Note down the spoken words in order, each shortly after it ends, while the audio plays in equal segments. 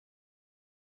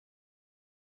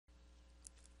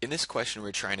In this question,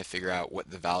 we're trying to figure out what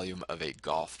the volume of a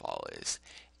golf ball is.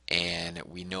 And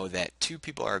we know that two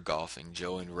people are golfing,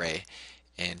 Joe and Ray,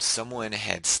 and someone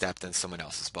had stepped on someone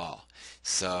else's ball.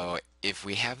 So if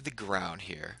we have the ground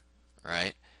here,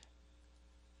 right?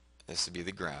 This would be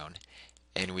the ground.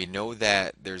 And we know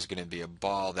that there's going to be a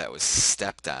ball that was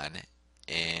stepped on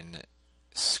and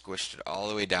squished it all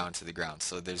the way down to the ground.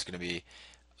 So there's going to be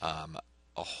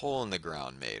a hole in the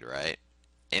ground made, right?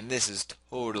 And this is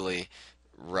totally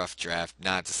rough draft,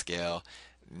 not to scale,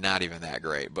 not even that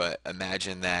great. But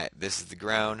imagine that this is the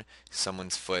ground,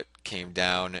 someone's foot came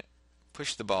down,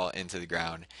 pushed the ball into the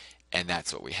ground, and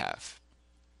that's what we have.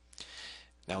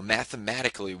 Now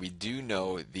mathematically, we do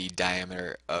know the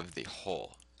diameter of the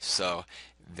hole. So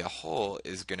the hole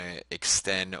is going to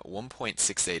extend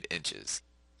 1.68 inches.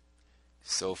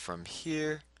 So from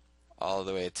here all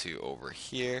the way to over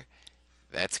here,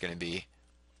 that's going to be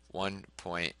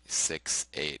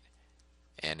 1.68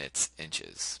 and it's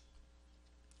inches.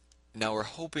 Now we're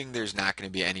hoping there's not going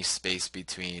to be any space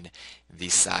between the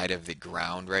side of the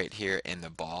ground right here and the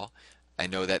ball. I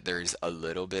know that there's a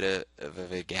little bit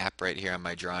of a gap right here on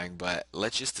my drawing, but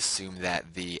let's just assume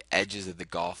that the edges of the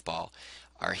golf ball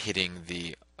are hitting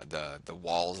the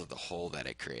walls of the hole that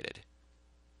I created.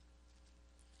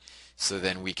 So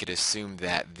then we could assume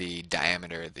that the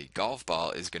diameter of the golf ball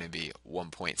is going to be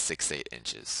 1.68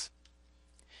 inches.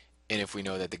 And if we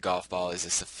know that the golf ball is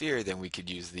a sphere, then we could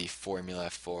use the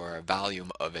formula for volume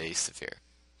of a sphere.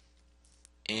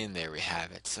 And there we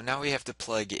have it. So now we have to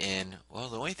plug in, well,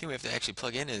 the only thing we have to actually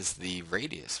plug in is the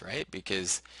radius, right?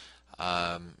 Because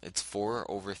it's 4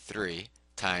 over 3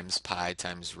 times pi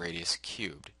times radius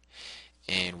cubed.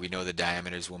 And we know the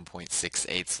diameter is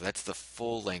 1.68, so that's the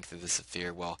full length of the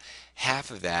sphere. Well, half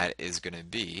of that is going to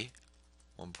be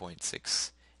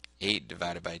 1.68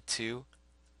 divided by 2,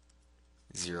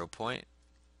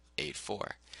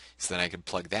 0.84. So then I can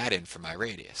plug that in for my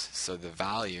radius. So the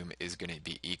volume is going to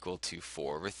be equal to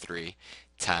 4 over 3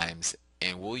 times,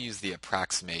 and we'll use the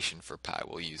approximation for pi.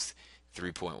 We'll use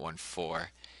 3.14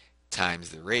 times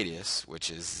the radius, which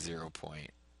is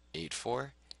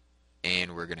 0.84,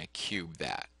 and we're going to cube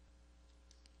that.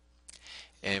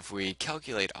 And if we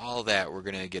calculate all that, we're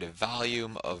going to get a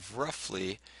volume of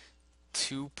roughly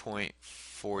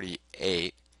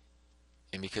 2.48,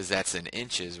 and because that's in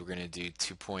inches, we're going to do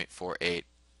 2.48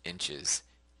 inches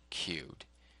cubed.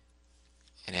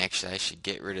 And actually, I should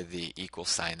get rid of the equal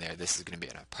sign there. This is going to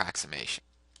be an approximation.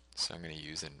 So I'm going to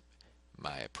use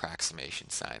my approximation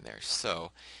sign there.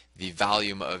 So the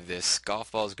volume of this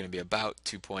golf ball is going to be about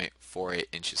 2.48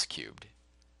 inches cubed.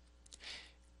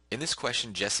 In this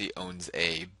question, Jessie owns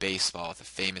a baseball with a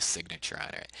famous signature on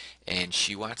it, and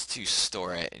she wants to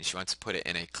store it, and she wants to put it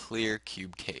in a clear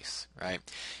cube case, right?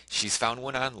 She's found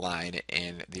one online,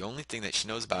 and the only thing that she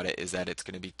knows about it is that it's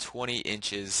going to be 20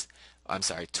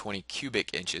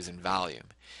 cubic inches in volume.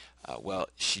 Well,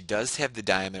 she does have the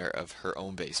diameter of her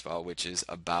own baseball, which is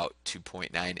about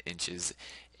 2.9 inches,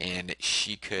 and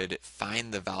she could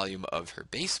find the volume of her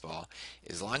baseball.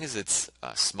 As long as it's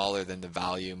smaller than the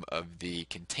volume of the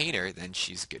container, then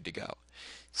she's good to go.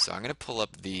 So I'm going to pull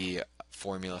up the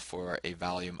formula for a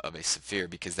volume of a sphere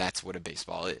because that's what a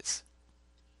baseball is.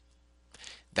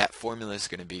 That formula is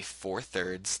going to be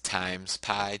 4/3 times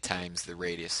pi times the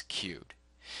radius cubed.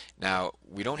 Now,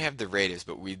 we don't have the radius,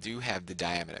 but we do have the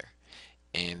diameter.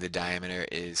 And the diameter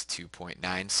is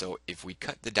 2.9, so if we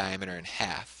cut the diameter in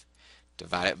half,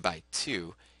 divide it by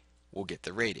 2, we'll get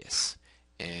the radius.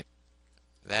 And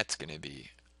that's going to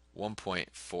be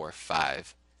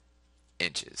 1.45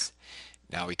 inches.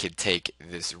 Now we could take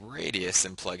this radius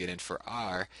and plug it in for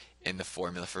r in the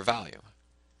formula for volume.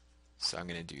 So I'm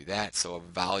going to do that. So a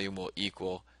volume will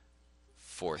equal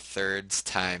 4/3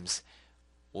 times,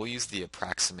 we'll use the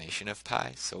approximation of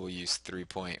pi, so we'll use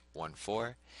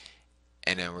 3.14,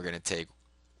 and then we're going to take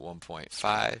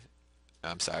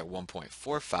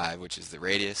 1.45, which is the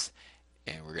radius,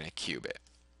 and we're going to cube it.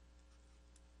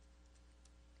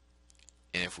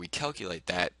 And if we calculate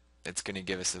that, it's going to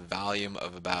give us a volume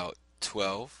of about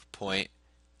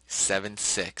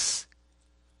 12.76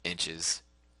 inches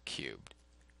cubed.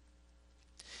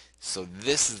 So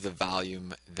this is the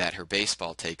volume that her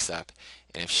baseball takes up,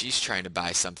 and if she's trying to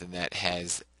buy something that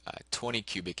has 20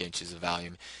 cubic inches of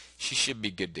volume, she should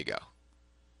be good to go.